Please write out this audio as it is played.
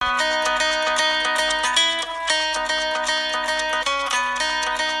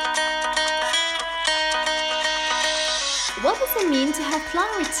does it mean to have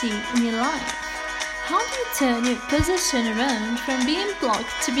clarity in your life? How do you turn your position around from being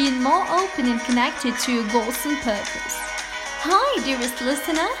blocked to being more open and connected to your goals and purpose? Hi, dearest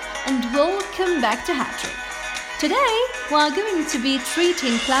listener, and welcome back to Hattrick. Today, we are going to be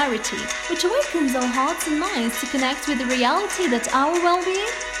treating clarity, which awakens our hearts and minds to connect with the reality that our well-being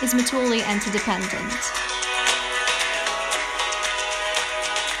is mutually interdependent.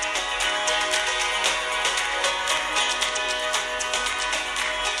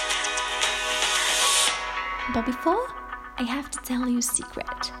 But before, I have to tell you a secret.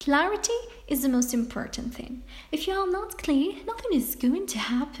 Clarity is the most important thing. If you are not clear, nothing is going to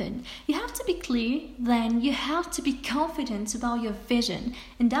happen. You have to be clear, then you have to be confident about your vision.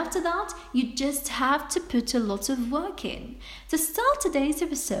 And after that, you just have to put a lot of work in. To start today's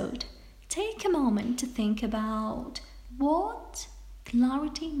episode, take a moment to think about what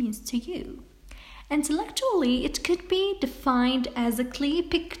clarity means to you. Intellectually, it could be defined as a clear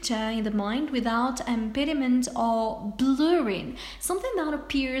picture in the mind without impediment or blurring, something that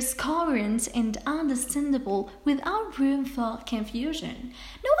appears coherent and understandable without room for confusion.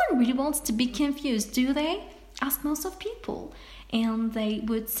 No one really wants to be confused, do they? Ask most of people. And they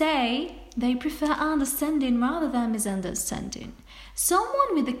would say they prefer understanding rather than misunderstanding.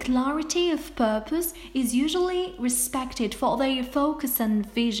 Someone with a clarity of purpose is usually respected for their focus and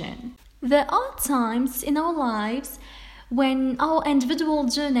vision. There are times in our lives when our individual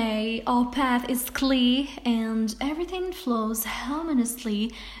journey, our path is clear and everything flows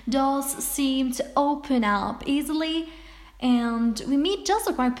harmoniously, doors seem to open up easily, and we meet just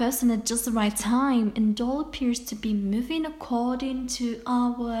the right person at just the right time, and all appears to be moving according to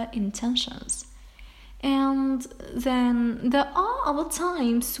our intentions. And then there are other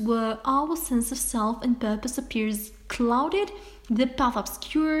times where our sense of self and purpose appears clouded, the path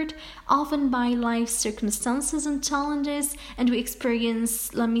obscured, often by life circumstances and challenges, and we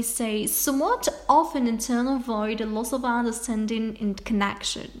experience, somewhat often internal void, a loss of understanding and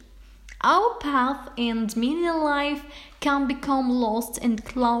connection. Our path and meaning in life can become lost and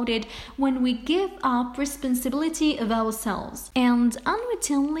clouded when we give up responsibility of ourselves, and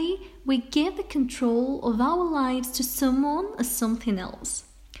unwittingly we give the control of our lives to someone or something else.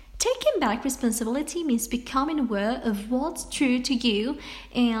 Taking back responsibility means becoming aware of what's true to you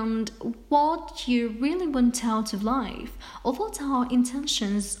and what you really want out of life. Although our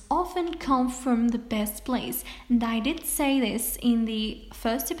intentions often come from the best place, and I did say this in the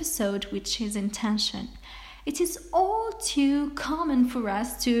first episode, which is intention. It is all too common for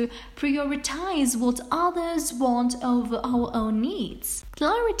us to prioritize what others want over our own needs.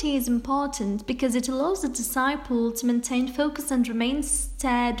 Clarity is important because it allows the disciple to maintain focus and remain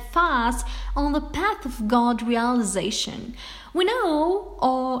steadfast on the path of God realization. We know,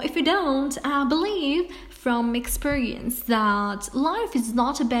 or if we don't, I believe from experience that life is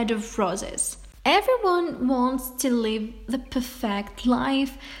not a bed of roses. Everyone wants to live the perfect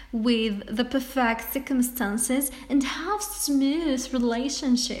life with the perfect circumstances and have smooth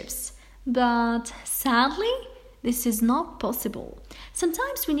relationships. But sadly, this is not possible.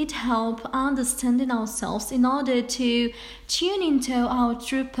 Sometimes we need help understanding ourselves in order to tune into our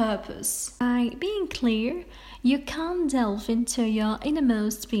true purpose. By being clear, you can delve into your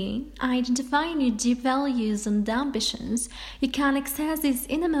innermost being, identifying your deep values and ambitions. You can access these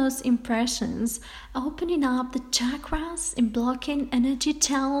innermost impressions, opening up the chakras and blocking energy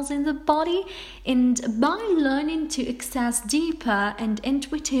channels in the body. And by learning to access deeper and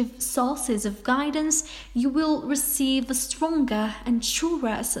intuitive sources of guidance, you will receive a stronger and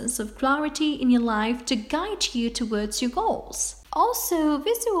truer sense of clarity in your life to guide you towards your goals. Also,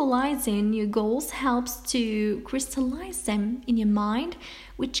 visualizing your goals helps to crystallize them in your mind,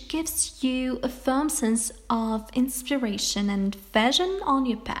 which gives you a firm sense of inspiration and vision on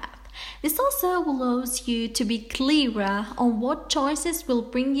your path. This also allows you to be clearer on what choices will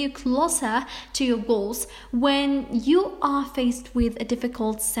bring you closer to your goals when you are faced with a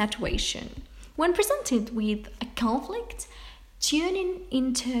difficult situation. When presented with a conflict, tuning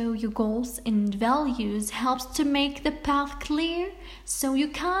into your goals and values helps to make the path clear so you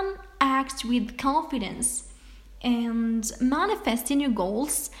can act with confidence and manifesting your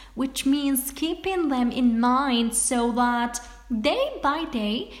goals, which means keeping them in mind so that day by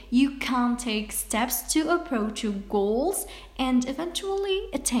day you can take steps to approach your goals and eventually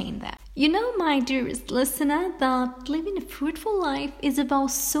attain them. You know, my dearest listener, that living a fruitful life is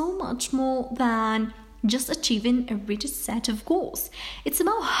about so much more than just achieving a rigid set of goals. It's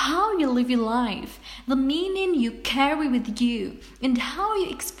about how you live your life, the meaning you carry with you, and how you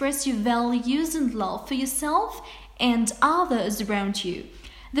express your values and love for yourself and others around you.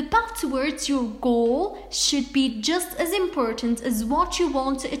 The path towards your goal should be just as important as what you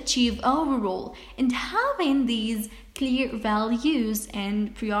want to achieve overall, and having these clear values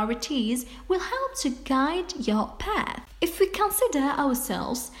and priorities will help to guide your path. If we consider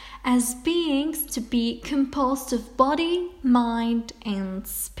ourselves as beings to be composed of body, mind, and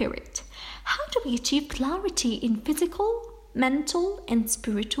spirit, how do we achieve clarity in physical, mental, and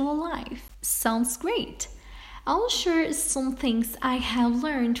spiritual life? Sounds great. I'll share some things I have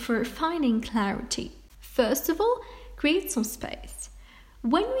learned for finding clarity. First of all, create some space.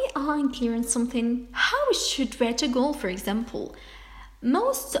 When we are unclear on something, how we should reach a goal, for example,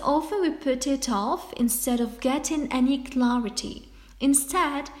 most often we put it off instead of getting any clarity.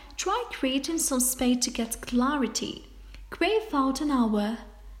 Instead, try creating some space to get clarity. Crave out an hour,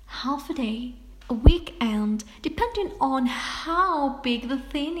 half a day, a weekend, depending on how big the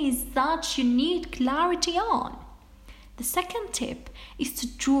thing is that you need clarity on. The second tip is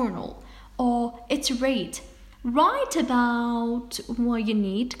to journal or iterate. Write about what you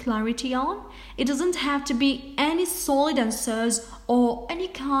need clarity on. It doesn't have to be any solid answers or any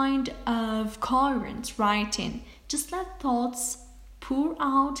kind of coherent writing. Just let thoughts pour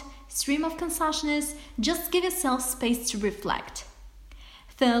out, stream of consciousness. Just give yourself space to reflect.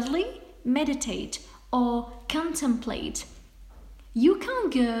 Thirdly, meditate or contemplate. You can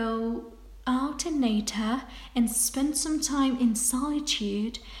go out in nature and spend some time in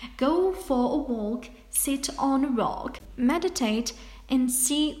solitude, go for a walk, sit on a rock, meditate and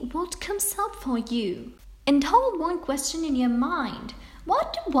see what comes up for you. And hold one question in your mind.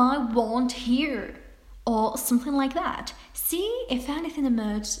 What do I want here? Or something like that. See if anything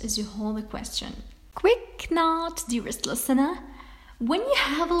emerges as you hold the question. Quick note, dearest listener. When you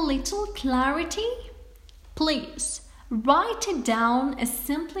have a little clarity, please write it down as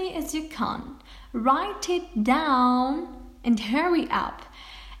simply as you can. Write it down and hurry up.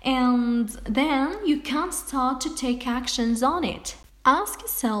 And then you can start to take actions on it. Ask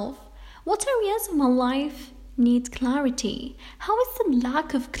yourself, what areas of my life need clarity? How is the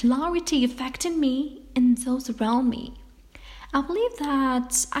lack of clarity affecting me and those around me? I believe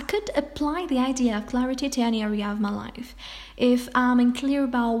that I could apply the idea of clarity to any area of my life. If I'm unclear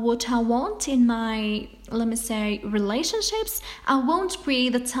about what I want in my, relationships, I won't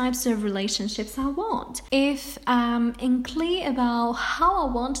create the types of relationships I want. If I'm unclear about how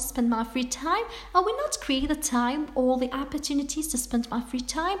I want to spend my free time, I will not create the time or the opportunities to spend my free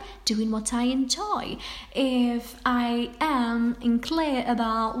time doing what I enjoy. If I am unclear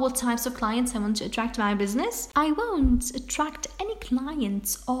about what types of clients I want to attract to my business, I won't attract any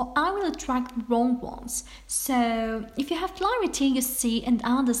clients, or I will attract the wrong ones. So if you have clarity, you see and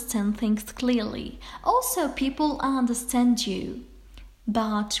understand things clearly. Also, people understand you.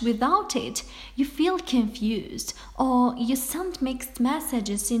 But without it, you feel confused, or you send mixed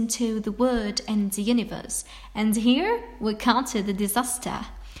messages into the world and the universe. And here we come to the disaster.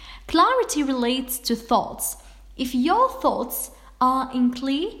 Clarity relates to thoughts. If your thoughts are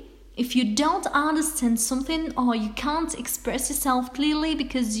unclear, if you don't understand something or you can't express yourself clearly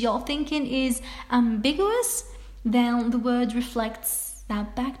because your thinking is ambiguous, then the word reflects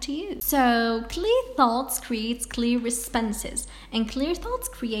that back to you. So clear thoughts create clear responses, and clear thoughts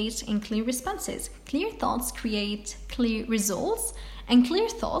create unclear responses. Clear thoughts create clear results, and clear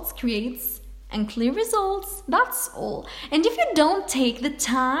thoughts creates unclear results. That's all. And if you don't take the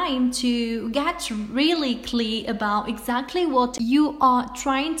time to get really clear about exactly what you are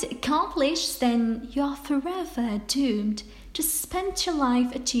trying to accomplish, then you are forever doomed to spend your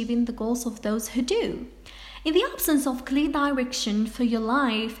life achieving the goals of those who do. In the absence of clear direction for your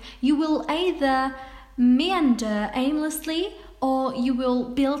life, you will either meander aimlessly or you will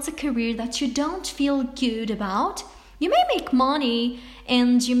build a career that you don't feel good about. You may make money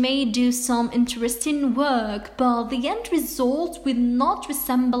and you may do some interesting work, but the end result will not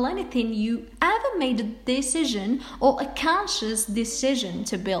resemble anything you ever made a decision or a conscious decision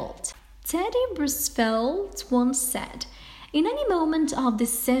to build. Teddy Roosevelt once said, "In any moment of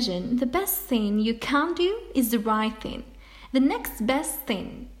decision, the best thing you can do is the right thing. The next best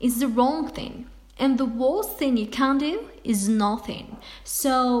thing is the wrong thing. And the worst thing you can do is nothing."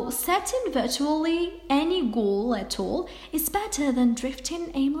 So setting virtually any goal at all is better than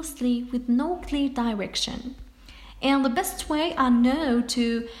drifting aimlessly with no clear direction. And the best way I know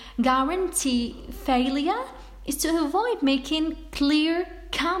to guarantee failure is to avoid making clear,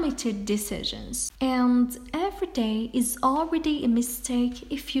 committed decisions. And every day is already a mistake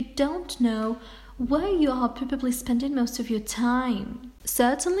if you don't know where you are probably spending most of your time.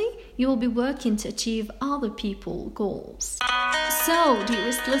 Certainly, you will be working to achieve other people's goals. So,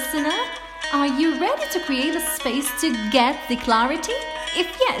 dearest listener, are you ready to create a space to get the clarity?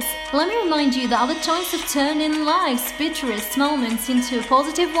 if yes, let me remind you that other choice of turning life's bitterest moments into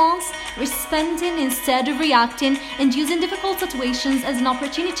positive ones, responding instead of reacting, and using difficult situations as an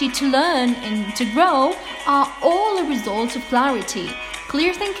opportunity to learn and to grow, are all a result of clarity.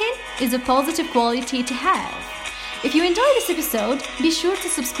 Clear thinking is a positive quality to have. If you enjoyed this episode, be sure to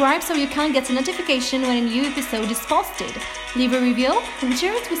subscribe so you can get a notification when a new episode is posted. Leave a review and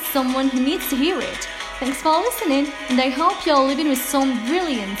share it with someone who needs to hear it. Thanks for listening, and I hope you're living with some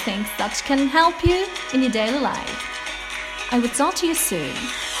brilliant things that can help you in your daily life. I will talk to you soon.